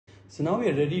So now we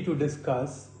are ready to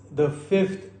discuss the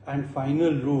fifth and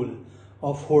final rule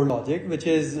of Hoare logic, which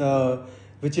is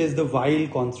the while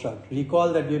construct.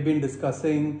 Recall that we've been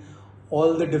discussing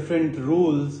all the different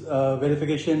rules,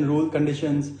 verification rule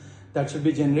conditions that should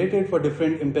be generated for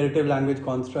different imperative language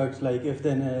constructs like if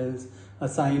then else,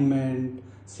 assignment,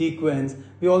 sequence.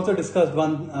 We also discussed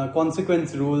one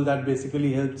consequence rule that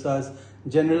basically helps us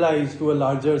generalize to a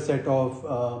larger set of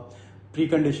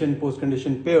precondition,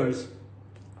 postcondition pairs,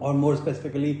 or more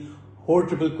specifically Hoare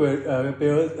triples,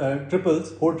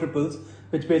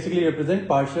 which basically represent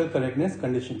partial correctness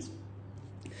conditions.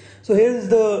 So here's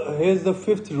the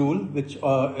fifth rule, which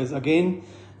is again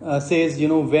says,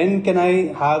 when can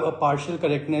I have a partial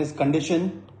correctness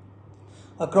condition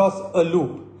across a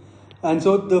loop? And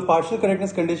so the partial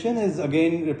correctness condition is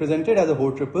again represented as a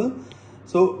Hoare triple.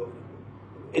 So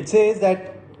it says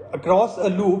that across a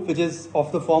loop, which is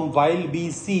of the form while B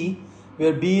C,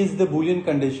 where B is the Boolean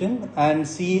condition and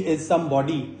C is some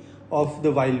body of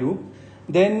the while loop,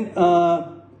 then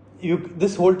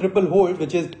this Hoare triple holds,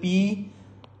 which is P,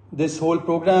 this whole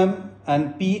program,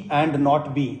 and P and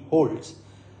not B holds.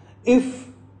 If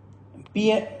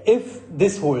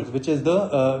this holds, which is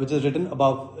written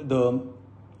above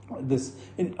on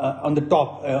the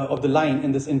top of the line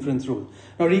in this inference rule.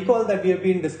 Now recall that we have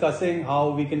been discussing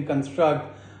how we can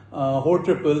construct Hoare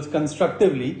triples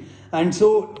constructively, and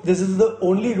so this is the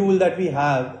only rule that we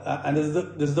have, and this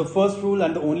is the first rule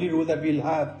and the only rule that we'll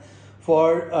have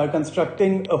for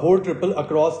constructing a Hoare triple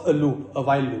across a loop, a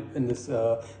while loop. In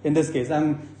this case,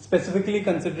 I'm specifically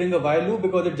considering a while loop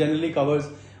because it generally covers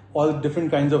all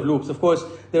different kinds of loops. Of course,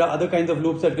 there are other kinds of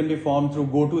loops that can be formed through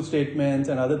goto statements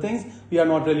and other things. We are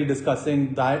not really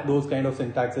discussing those kind of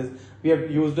syntaxes. We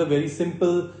have used a very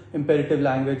simple imperative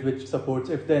language which supports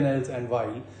if then else and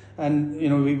while. And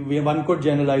one could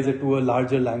generalize it to a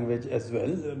larger language as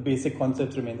well. Basic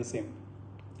concepts remain the same.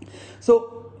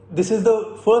 So this is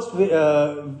the first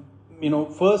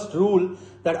rule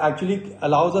that actually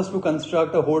allows us to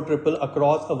construct a Hoare triple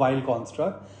across a while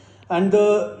construct. And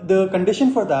the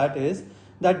condition for that is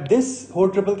that this Hoare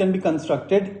triple can be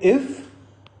constructed if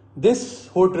this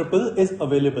Hoare triple is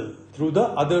available through the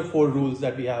other four rules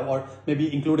that we have, or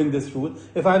maybe including this rule.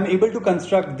 If I am able to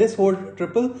construct this Hoare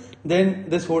triple, then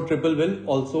this Hoare triple will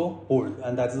also hold.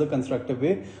 And that's the constructive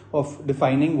way of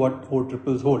defining what Hoare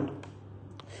triples hold.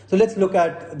 So let's look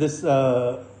at this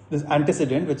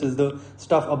antecedent, which is the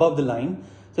stuff above the line.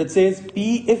 So it says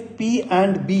if P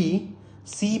and B,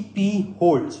 CP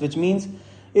holds, which means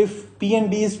if P and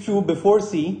B is true before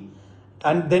C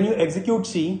and then you execute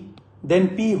C,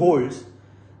 then P holds,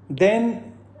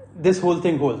 then this whole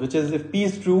thing holds, which is if P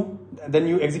is true, then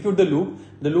you execute the loop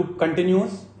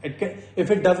continues.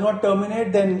 If it does not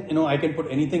terminate, then I can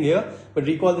put anything here, but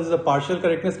recall this is a partial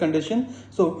correctness condition.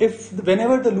 So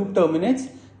whenever the loop terminates,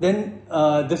 then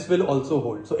this will also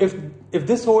hold. So if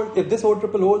this Hoare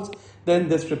triple holds, then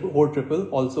this Hoare triple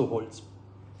also holds.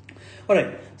 All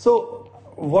right. So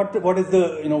what is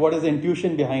the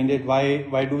intuition behind it?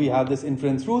 Why do we have this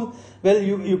inference rule? Well,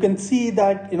 you can see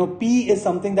that P is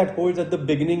something that holds at the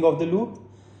beginning of the loop.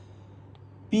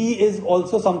 P is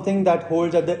also something that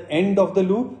holds at the end of the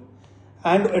loop,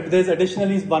 and there's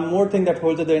additionally one more thing that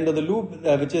holds at the end of the loop,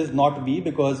 which is not B,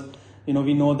 because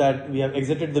we know that we have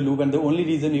exited the loop, and the only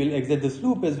reason we will exit this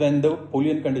loop is when the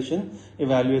Boolean condition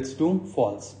evaluates to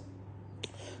false.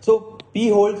 So P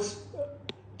holds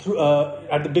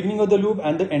at the beginning of the loop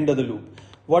and the end of the loop.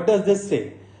 What does this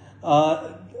say?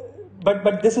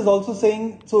 But this is also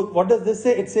saying, so what does this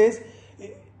say? It says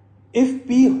if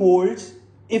P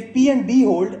and B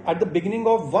hold at the beginning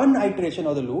of one iteration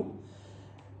of the loop,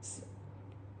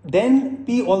 then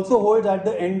P also holds at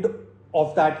the end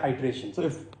of that iteration. So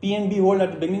if P and B hold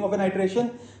at the beginning of an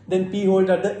iteration, then P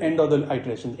holds at the end of the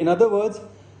iteration. In other words,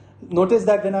 notice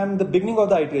that when I'm in the beginning of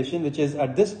the iteration, which is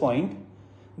at this point,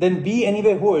 then B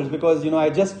anyway holds because I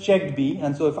just checked B,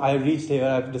 and so if I reached here,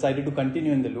 I've decided to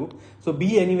continue in the loop. So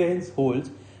B anyways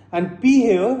holds, and P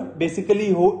here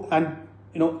basically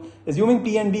assuming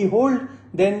P and B hold,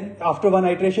 then after one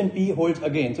iteration P holds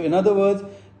again. So in other words,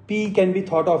 P can be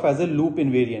thought of as a loop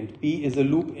invariant. P is a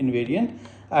loop invariant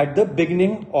at the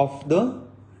beginning of the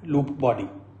loop body.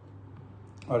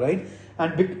 All right,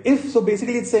 and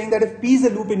basically it's saying that if P is a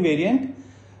loop invariant,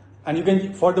 and you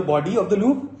can for the body of the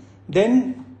loop,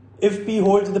 then if P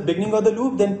holds at the beginning of the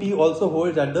loop, then P also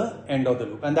holds at the end of the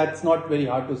loop. And that's not very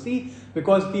hard to see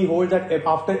because P holds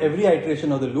after every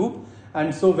iteration of the loop.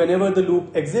 And so whenever the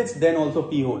loop exits, then also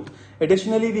P holds.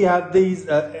 Additionally, we have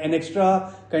an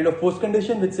extra kind of post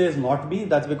condition which says not B.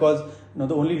 That's because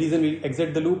the only reason we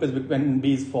exit the loop is when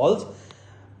B is false.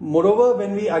 Moreover,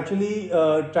 when we actually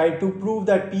try to prove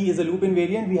that P is a loop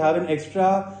invariant, we have an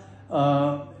extra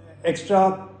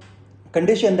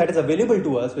condition that is available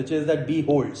to us, which is that B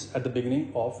holds at the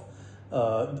beginning of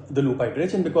the loop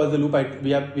iteration, because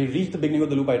we reached the beginning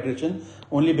of the loop iteration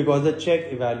only because the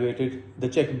check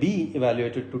B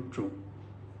evaluated to true.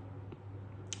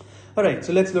 Alright,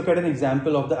 so let's look at an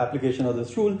example of the application of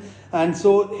this rule. And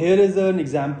so here is an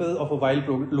example of a while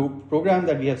loop program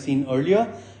that we have seen earlier.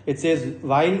 It says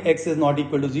while x is not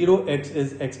equal to 0, x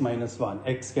is x minus 1,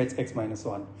 x gets x minus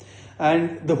 1.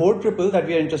 And the Hoare triple that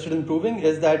we are interested in proving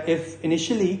is that if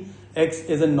initially x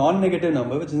is a non-negative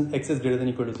number, which is x is greater than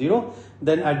or equal to 0,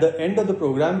 then at the end of the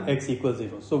program x equals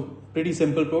 0. So pretty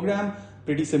simple program,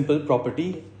 pretty simple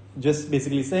property, just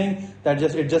basically saying that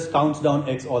it just counts down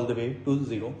x all the way to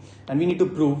 0, and we need to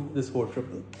prove this Hoare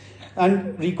triple.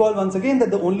 And recall once again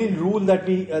that the only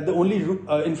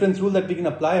inference rule that we can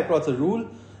apply across a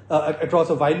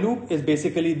while loop is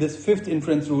basically this fifth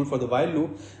inference rule for the while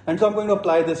loop. And so I'm going to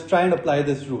try and apply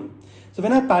this rule. So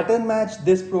when I pattern match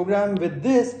this program with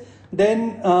this,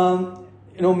 then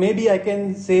maybe I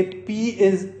can say P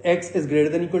is x is greater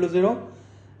than or equal to 0,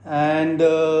 and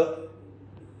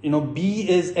B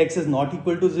is x is not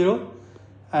equal to 0,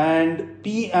 and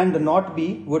P and not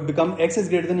B would become x is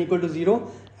greater than or equal to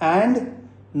 0, and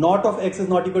not of x is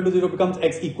not equal to 0 becomes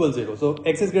x equals 0. So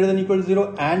x is greater than or equal to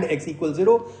 0 and x equals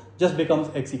 0 just becomes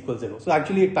x equals 0. So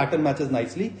actually it pattern matches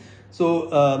nicely.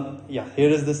 So yeah, here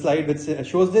is the slide which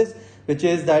shows this, which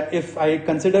is that if I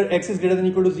consider x is greater than or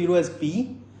equal to 0 as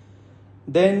P,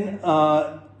 then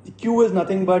Q is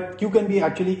nothing but Q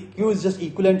is just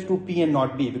equivalent to P and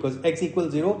not B, because x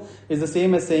equals 0 is the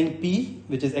same as saying P,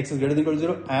 which is x is greater than or equal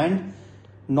to 0, and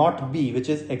not B, which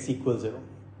is x equals 0.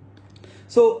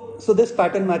 So this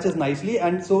pattern matches nicely,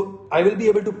 and so I will be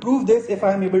able to prove this if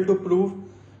I am able to prove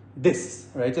this,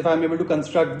 right? So if I am able to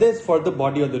construct this for the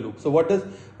body of the loop. So what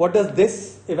does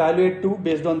this evaluate to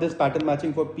based on this pattern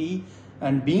matching for P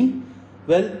and B?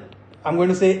 Well, I'm going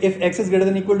to say if x is greater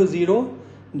than or equal to 0,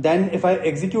 then if I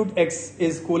execute x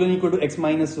is equal to x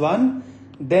minus 1,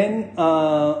 then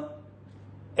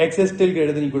x is still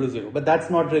greater than or equal to 0. But that's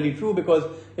not really true, because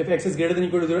if x is greater than or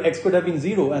equal to 0, x could have been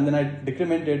 0, and then I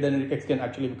decrement it, then x can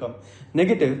actually become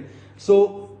negative.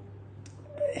 So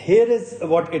here is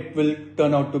what it will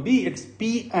turn out to be. It's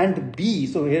P and B.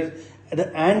 So here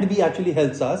the and B actually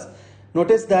helps us.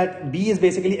 Notice that B is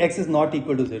basically x is not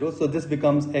equal to 0. So this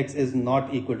becomes x is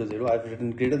not equal to 0. I've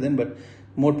written greater than, but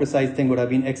more precise thing would have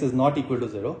been x is not equal to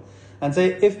 0. And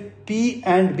say if P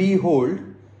and B hold,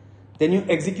 then you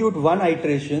execute one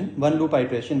loop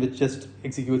iteration, which just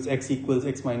executes x equals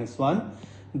x minus 1,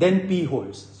 then P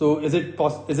holds. So is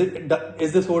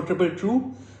this Hoare triple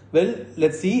true? Well,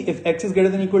 let's see. If x is greater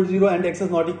than or equal to 0 and x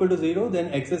is not equal to 0,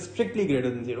 then x is strictly greater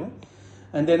than 0.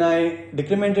 And then I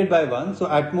decrement it by 1. So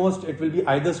at most it will be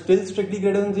either still strictly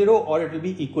greater than 0 or it will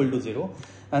be equal to 0.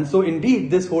 And so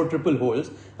indeed this Hoare triple holds.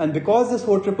 And because this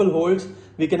Hoare triple holds,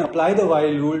 we can apply the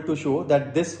while rule to show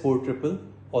that this Hoare triple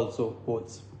also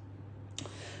holds.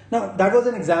 Now that was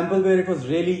an example where it was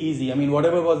really easy. I mean,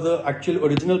 whatever was the actual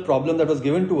original problem that was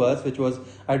given to us, which was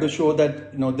I had to show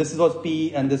that this was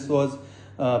P and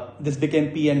this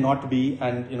became P and not B,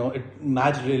 and it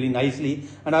matched really nicely,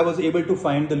 and I was able to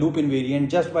find the loop invariant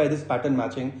just by this pattern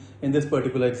matching in this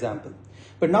particular example.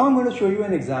 But now I'm going to show you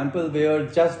an example where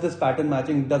just this pattern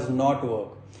matching does not work,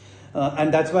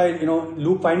 and that's why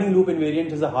finding loop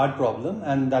invariant is a hard problem,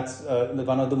 and that's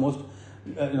one of the most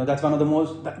that's one of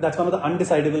the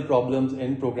undecidable problems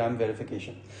in program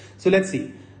verification. So let's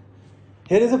see.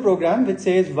 Here is a program which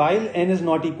says while n is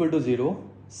not equal to 0,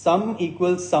 sum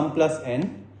equals sum plus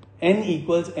n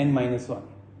equals n minus 1.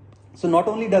 So not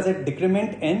only does it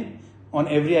decrement n on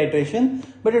every iteration,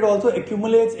 but it also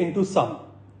accumulates into sum.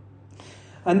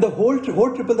 And the whole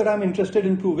triple that I'm interested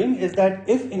in proving is that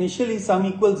if initially sum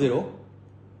equals 0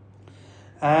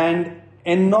 and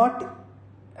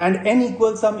n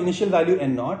equals some initial value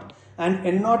n naught, and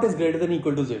n naught is greater than or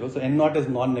equal to 0, so n naught is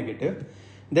non-negative,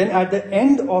 then at the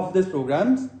end of this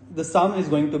program, the sum is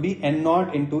going to be n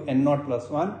naught into n naught plus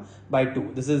 1 by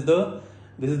 2. This is the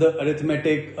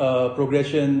arithmetic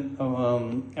progression.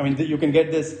 You can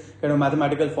get this kind of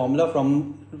mathematical formula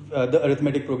from the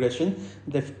arithmetic progression.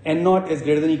 If n naught is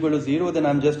greater than or equal to 0, then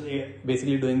I'm just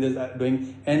basically doing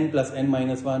n plus n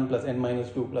minus 1 plus n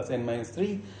minus 2 plus n minus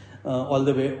 3 all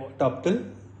the way up till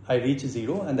I reach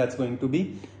 0, and that's going to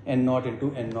be n naught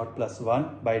into n naught plus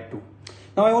 1 by 2.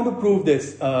 Now I want to prove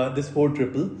this Hoare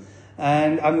triple,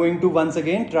 and I'm going to once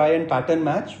again try and pattern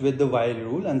match with the while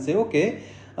rule and say, okay,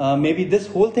 maybe this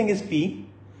whole thing is P,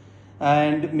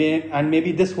 and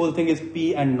maybe this whole thing is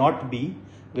P and not B,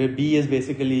 where B is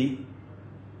basically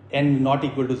n not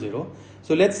equal to 0.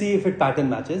 So let's see if it pattern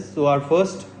matches. So our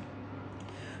first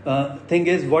thing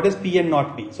is, what is P and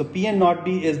not B? So P and not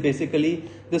B is basically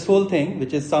this whole thing,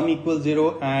 which is sum equals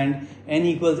 0 and n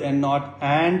equals n naught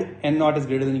and n naught is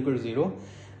greater than or equal to 0.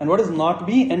 And what is not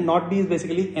B? And not B is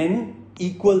basically n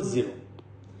equals 0.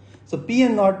 So P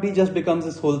and not B just becomes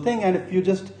this whole thing, and if you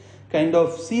just kind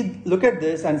of look at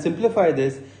this and simplify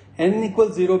this, n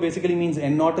equals 0 basically means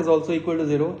n naught is also equal to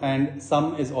 0 and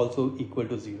sum is also equal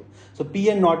to 0. So P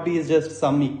and not B is just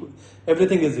sum equal,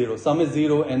 everything is 0. Sum is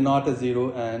 0, n naught is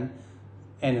 0 and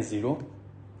n is 0.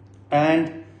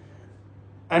 And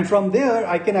from there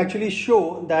I can actually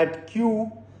show that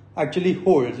Q actually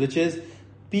holds, which is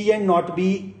P and not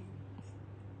B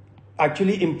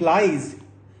actually implies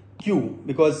Q,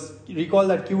 because recall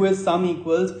that Q is sum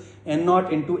equals n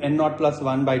naught into n naught plus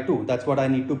 1 by 2. That's what I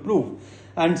need to prove.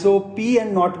 And so P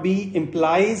and not B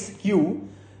implies Q,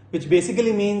 which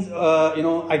basically means,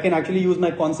 I can actually use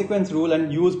my consequence rule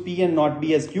and use P and not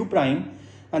B as Q prime,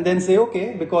 and then say,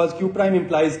 okay, because Q prime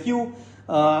implies Q,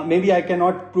 maybe I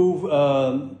cannot prove,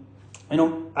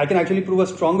 I can actually prove a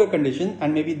stronger condition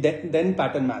and maybe then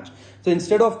pattern match. So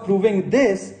instead of proving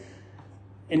this,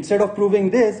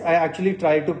 I actually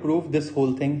try to prove this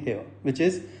whole thing here, which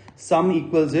is sum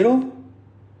equals 0,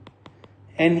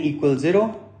 n equals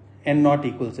 0, n not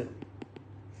equals 0.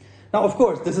 Now, of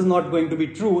course, this is not going to be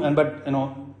true, but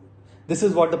this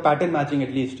is what the pattern matching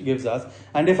at least gives us.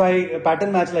 And if I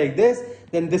pattern match like this,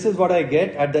 then this is what I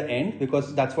get at the end,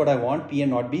 because that's what I want, P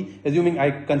and not B, assuming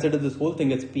I consider this whole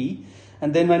thing as P.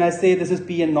 And then when I say this is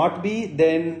P and not B,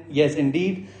 then yes,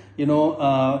 indeed,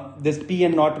 this P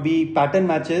and not B pattern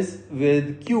matches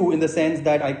with Q in the sense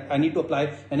that I need to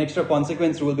apply an extra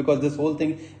consequence rule, because this whole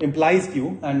thing implies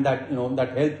Q, and that,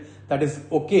 that is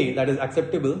okay, that is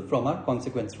acceptable from our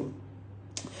consequence rule.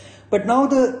 But now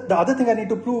the other thing I need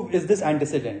to prove is this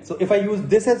antecedent. So if I use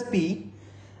this as P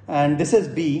and this as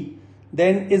B,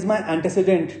 then is my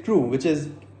antecedent true, which is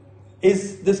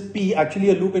this P actually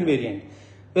a loop invariant?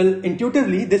 Well,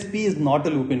 intuitively, this P is not a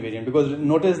loop invariant, because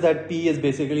notice that P is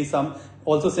basically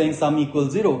also saying sum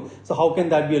equals 0. So how can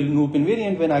that be a loop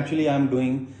invariant when actually I'm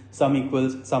doing sum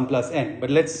equals sum plus n? But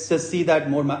let's just see that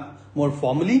more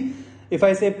formally. If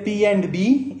I say P and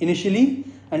B initially,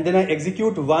 and then I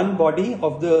execute one body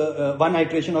of the one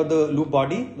iteration of the loop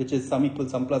body, which is sum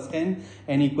equals sum plus n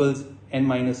equals n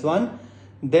minus 1,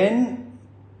 then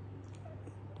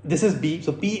this is B.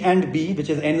 So P and B, which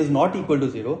is n is not equal to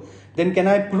 0. Then can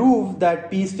I prove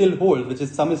that P still holds, which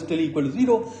is sum is still equal to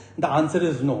 0? The answer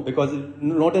is no, because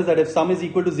notice that if sum is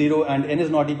equal to 0 and n is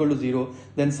not equal to 0,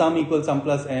 then sum equals sum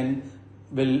plus n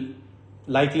will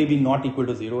likely be not equal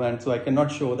to 0, and so I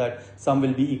cannot show that sum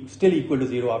will be still equal to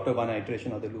 0 after one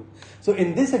iteration of the loop. So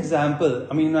in this example,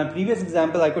 in my previous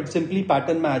example, I could simply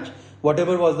pattern match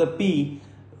whatever was the P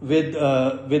with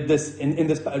this in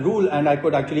this rule, and I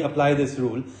could actually apply this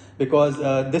rule, because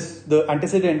the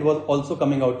antecedent was also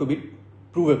coming out to be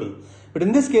provable. But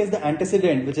in this case, the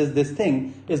antecedent, which is this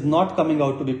thing, is not coming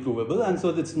out to be provable, and so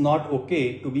it's not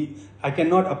okay to be, I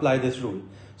cannot apply this rule.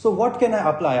 So what can I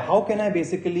apply? How can I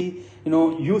basically,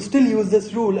 you still use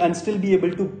this rule and still be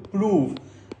able to prove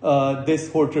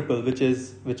this whole triple, which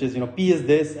is P is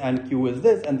this and Q is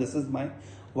this, and this is my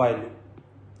while loop.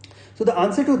 So the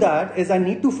answer to that is I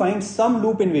need to find some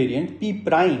loop invariant P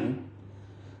prime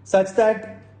such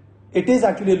that it is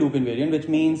actually a loop invariant, which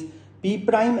means P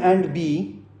prime and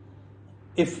B,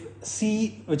 if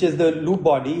C, which is the loop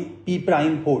body, P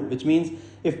prime hold, which means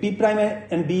if P prime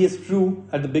and B is true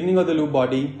at the beginning of the loop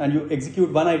body and you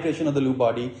execute one iteration of the loop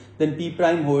body, then P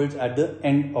prime holds at the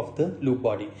end of the loop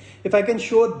body. If I can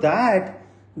show that,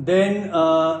 then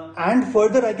and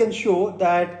further I can show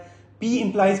that P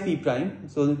implies P prime.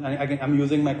 So I'm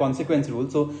using my consequence rule.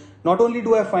 So not only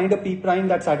do I find a P prime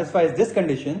that satisfies this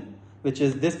condition, which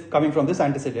is this coming from this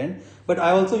antecedent, but I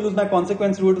also use my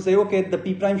consequence rule to say, okay, the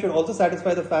P prime should also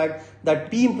satisfy the fact that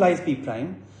P implies P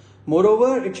prime.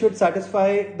 Moreover, it should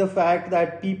satisfy the fact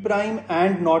that P prime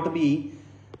and not B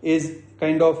is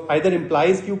kind of either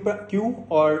implies Q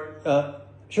or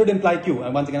should imply Q.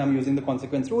 And once again, I'm using the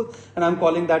consequence rule and I'm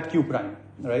calling that Q prime,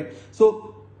 right?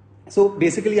 So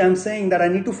basically I'm saying that I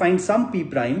need to find some P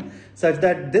prime such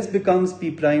that this becomes P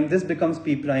prime, this becomes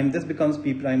P prime, this becomes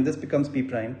P prime, this becomes P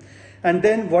prime. And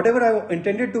then whatever I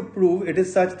intended to prove, it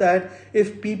is such that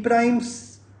if P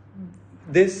primes,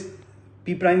 this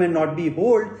P prime and not B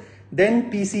hold,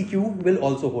 then PCQ will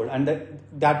also hold, and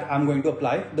that I'm going to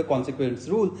apply the consequence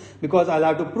rule, because I'll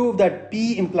have to prove that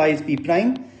P implies P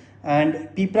prime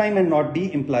and P prime and not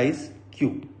B implies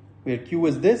Q, where Q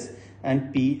is this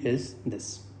and P is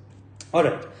this. All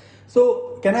right.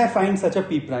 So can I find such a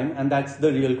p prime? And that's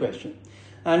the real question.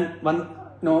 And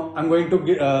I'm going to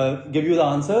give you the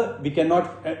answer. We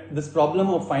cannot, this problem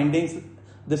of finding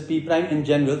this p prime in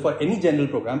general for any general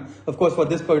program. Of course, for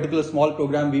this particular small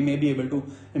program, we may be able to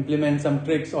implement some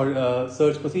tricks or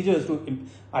search procedures to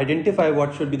identify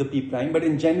what should be the p prime. But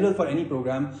in general, for any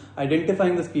program,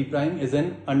 identifying this p prime is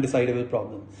an undecidable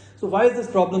problem. So why is this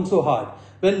problem so hard?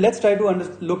 Well, let's try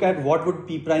to look at what would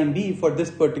p prime be for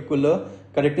this particular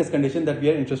correctness condition that we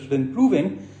are interested in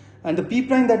proving. And the p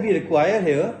prime that we require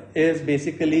here is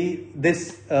basically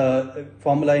this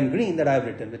formula in green that I have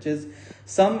written, which is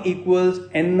sum equals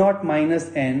n naught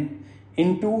minus n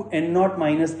into n naught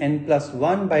minus n plus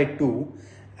 1 by 2,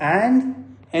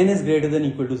 and n is greater than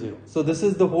equal to 0. So this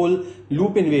is the whole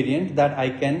loop invariant that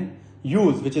I can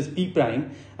use, which is p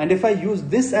prime. And if I use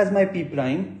this as my p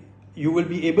prime, you will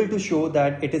be able to show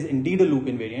that it is indeed a loop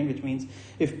invariant, which means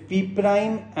if p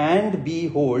prime and b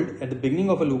hold at the beginning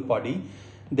of a loop body,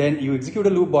 then you execute a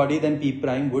loop body, then p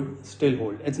prime would still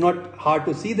hold. It's not hard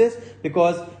to see this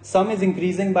because sum is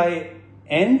increasing by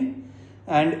n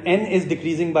and n is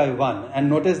decreasing by 1. And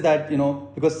notice that,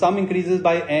 because sum increases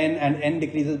by n and n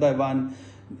decreases by 1,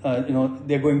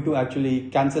 they're going to actually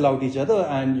cancel out each other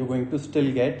and you're going to still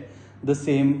get the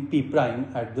same p prime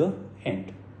at the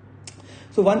end.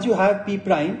 So once you have p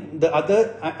prime,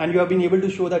 and you have been able to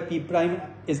show that p prime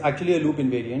is actually a loop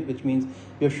invariant, which means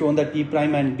we have shown that p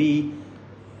prime and b,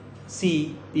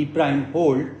 c, p prime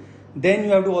hold, then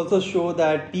you have to also show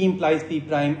that p implies p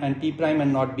prime and p prime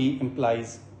and not b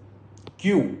implies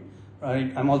q.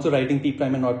 Right? I'm also writing p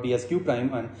prime and not b as q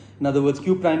prime, and in other words,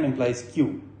 q prime implies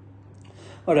q.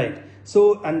 All right.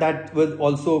 So, and that will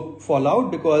also fall out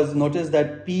because notice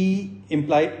that p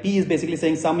is basically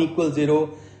saying sum equals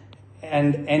 0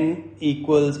 and n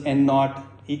equals n naught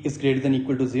is greater than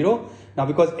equal to 0. Now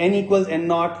because n equals n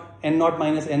naught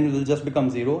minus n will just become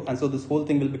 0, and so this whole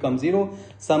thing will become 0.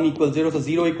 Sum equals 0, so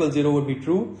 0 equals 0 would be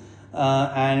true,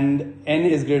 and n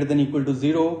is greater than equal to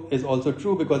 0 is also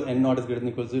true because n naught is greater than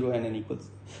equal to 0 and n equals.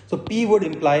 So p would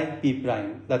imply p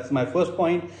prime. That's my first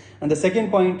point. And the second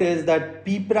point is that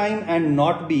p prime and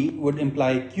not b would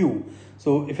imply q.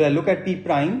 So if I look at p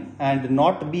prime and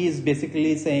not b is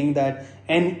basically saying that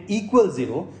n equals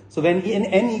 0. So when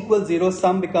n equals 0,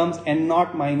 sum becomes n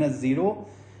naught minus 0.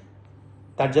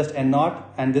 That's just n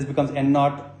naught, and this becomes n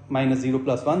naught minus 0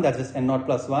 plus 1. That's just n naught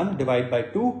plus 1 divided by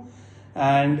 2.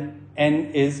 And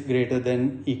n is greater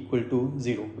than equal to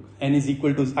 0. N is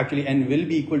equal to, actually n will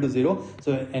be equal to 0.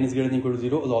 So n is greater than equal to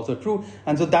 0 is also true.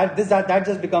 And so that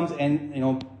just becomes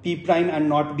n, p prime and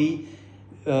not b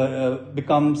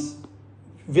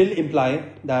will imply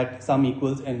that sum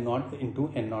equals n naught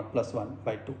into n naught plus 1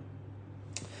 by 2.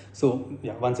 So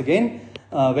yeah, once again,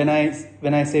 when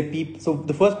I say p, so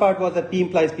the first part was that p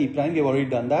implies p prime. We've already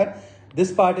done that.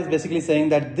 This part is basically saying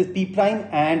that this p prime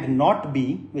and not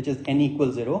b, which is n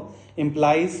equals 0,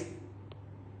 implies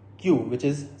q, which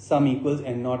is sum equals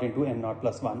n naught into n naught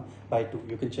plus 1 by 2.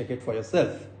 You can check it for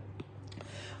yourself.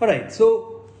 All right,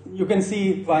 so you can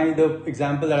see by the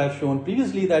example that I've shown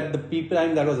previously that the p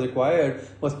prime that was required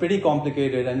was pretty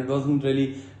complicated, and it wasn't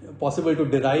really possible to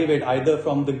derive it either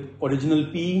from the original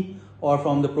p or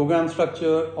from the program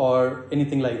structure or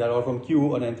anything like that, or from q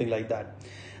or anything like that.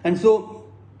 And so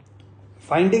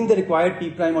finding the required p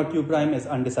prime or q prime is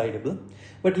undecidable.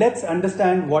 But let's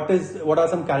understand what are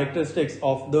some characteristics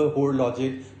of the Hoare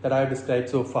logic that I have described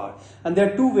so far. And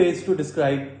there are two ways to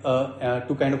describe,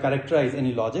 to kind of characterize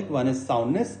any logic. One is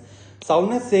soundness.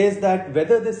 Soundness says that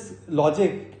whether this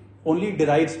logic only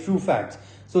derives true facts.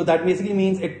 So that basically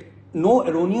means no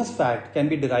erroneous fact can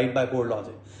be derived by Hoare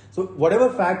logic. So whatever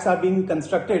facts are being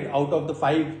constructed out of the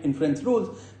 5 inference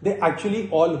rules, they actually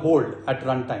all hold at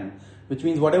runtime, which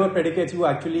means whatever predicates you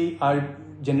actually are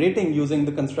generating using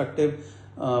the constructive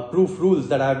proof rules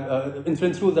that I've,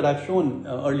 inference rules that I've shown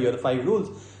earlier, the 5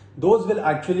 rules, those will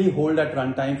actually hold at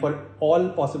runtime for all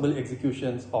possible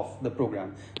executions of the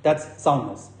program. That's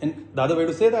soundness. And the other way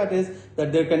to say that is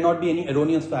that there cannot be any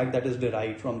erroneous fact that is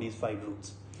derived from these 5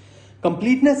 rules.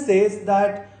 Completeness says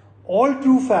that all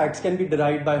true facts can be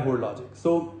derived by Hoare logic.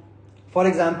 So, for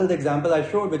example, the example I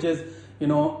showed, which is,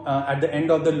 at the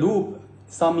end of the loop,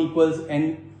 sum equals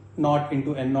n naught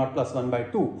into n naught plus 1 by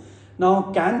 2.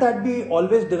 Now, can that be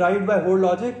always derived by Hoare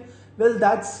logic? Well,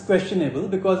 that's questionable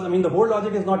because, the Hoare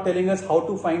logic is not telling us how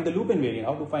to find the loop invariant,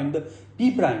 how to find the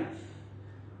p prime.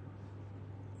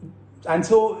 And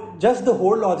so just the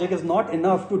Hoare logic is not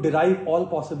enough to derive all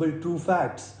possible true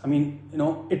facts.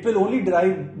 It will only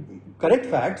derive correct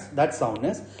facts, that's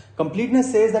soundness.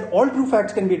 Completeness says that all true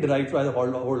facts can be derived by the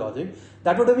Hoare logic.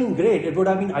 That would have been great. It would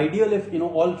have been ideal if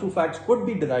all true facts could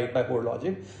be derived by Hoare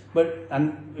logic.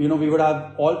 We would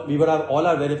have all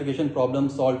our verification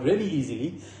problems solved really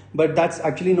easily. But that's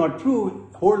actually not true.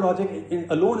 Hoare logic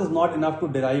alone is not enough to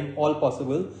derive all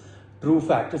possible true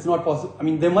facts. It's not possible. I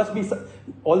mean, there must be,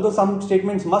 although some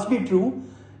statements must be true,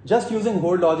 just using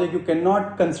Hoare logic, you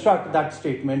cannot construct that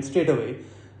statement straight away.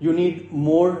 You need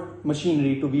more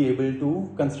machinery to be able to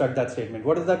construct that statement.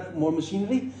 What is that more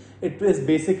machinery? It is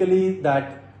basically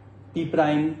that P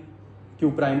prime,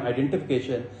 Q prime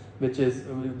identification, which is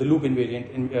the loop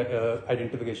invariant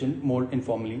identification, more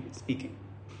informally speaking.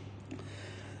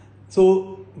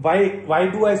 So why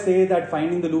do I say that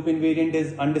finding the loop invariant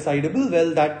is undecidable?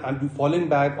 Well, that I'm falling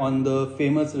back on the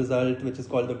famous result, which is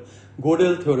called the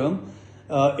Gödel theorem.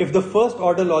 If the first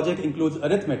order logic includes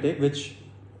arithmetic, which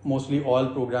mostly all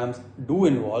programs do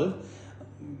involve,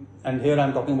 and here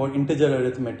I'm talking about integer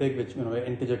arithmetic, which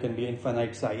integer can be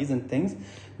infinite size and things,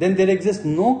 then there exists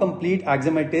no complete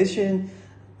axiomatization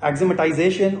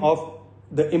of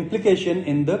the implication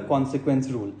in the consequence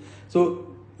rule. So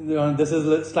this is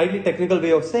a slightly technical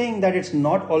way of saying that it's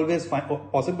not always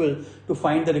possible to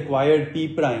find the required P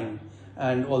prime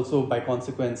and also by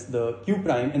consequence the Q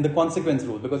prime in the consequence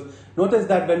rule, because notice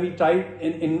that when we try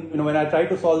when I try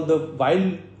to solve the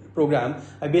while program,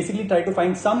 I basically try to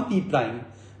find some P prime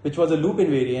which was a loop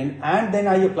invariant, and then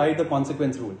I applied the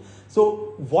consequence rule.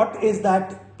 So what is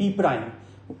that P prime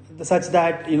such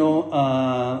that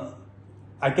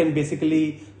I can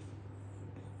basically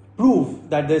prove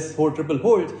that this Hoare triple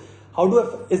holds?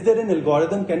 Is there an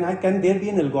algorithm? Can there be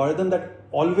an algorithm that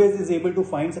always is able to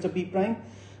find such a P prime?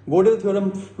 Gödel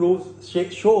theorem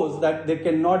shows that there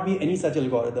cannot be any such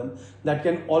algorithm that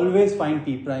can always find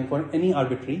P prime for any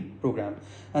arbitrary program.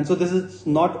 And so this is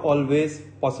not always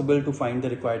possible to find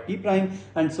the required P prime,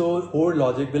 and so Hoare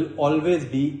logic will always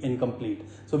be incomplete.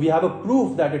 So we have a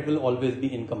proof that it will always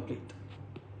be incomplete.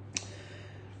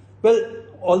 Well,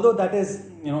 although that is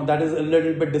a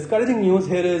little bit discouraging news,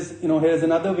 here is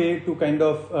another way to kind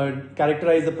of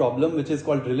characterize the problem, which is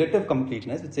called relative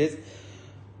completeness. It says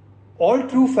all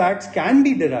true facts can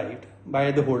be derived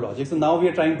by the Hoare logic. So now we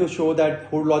are trying to show that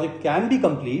Hoare logic can be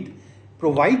complete,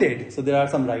 provided, so there are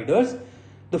some riders,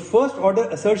 the first order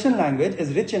assertion language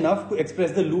is rich enough to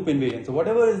express the loop invariant. So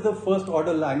whatever is the first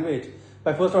order language,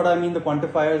 by first order I mean the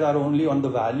quantifiers are only on the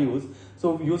values.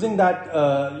 So using that,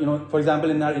 for example,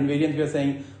 in our invariance we are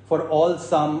saying for all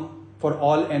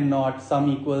n naught, sum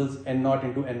equals n naught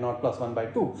into n naught plus 1 by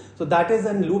 2. So that is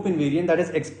a loop invariant that is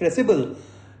expressible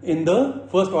in the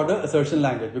first order assertion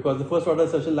language, because the first order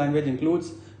assertion language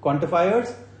includes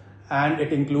quantifiers and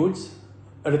it includes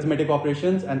arithmetic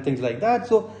operations and things like that.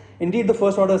 So indeed the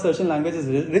first order assertion language is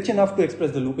rich enough to express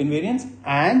the loop invariance,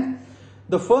 and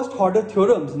the first order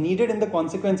theorems needed in the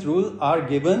consequence rule are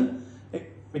given,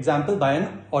 example, by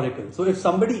an oracle. So if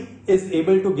somebody is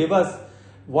able to give us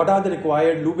what are the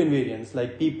required loop invariants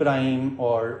like P prime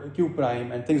or Q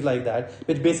prime and things like that,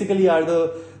 which basically are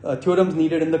the theorems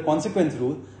needed in the consequence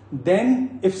rule,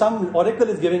 then if some oracle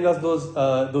is giving us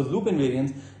those loop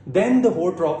invariants, then the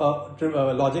whole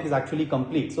logic is actually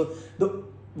complete. So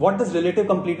what this relative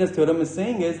completeness theorem is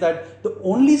saying is that the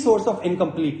only source of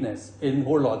incompleteness in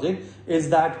Hoare logic is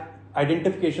that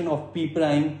identification of P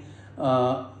prime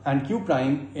and Q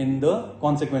prime in the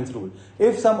consequence rule.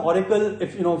 If some oracle,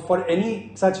 for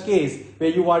any such case where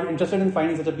you are interested in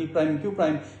finding such a P prime and Q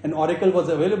prime, an oracle was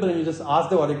available and you just ask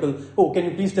the oracle, oh, can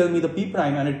you please tell me the P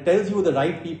prime, and it tells you the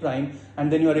right P prime,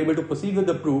 and then you are able to proceed with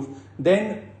the proof,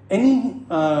 then any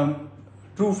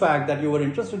true fact that you were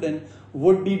interested in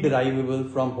would be derivable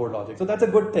from Hoare logic. So that's a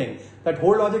good thing, that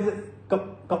Hoare logic is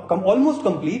almost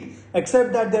complete,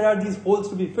 except that there are these holes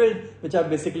to be filled, which are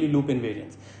basically loop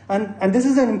invariants. And this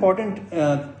is an important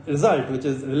result, which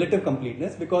is relative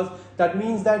completeness, because that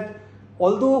means that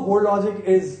although Hoare logic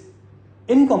is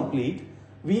incomplete,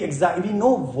 we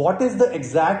know what is the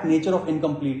exact nature of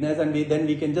incompleteness, and then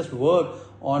we can just work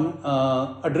on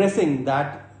addressing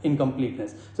that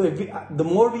incompleteness. So the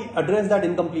more we address that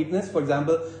incompleteness, for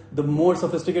example, the more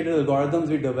sophisticated algorithms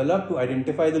we develop to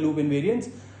identify the loop invariants,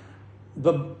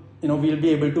 we'll be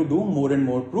able to do more and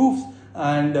more proofs.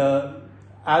 And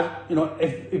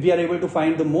if we are able to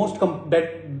find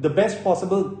the best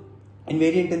possible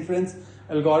invariant inference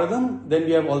algorithm, then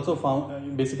we have also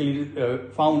found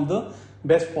the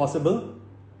best possible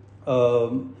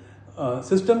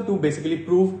system to basically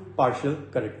prove partial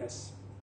correctness.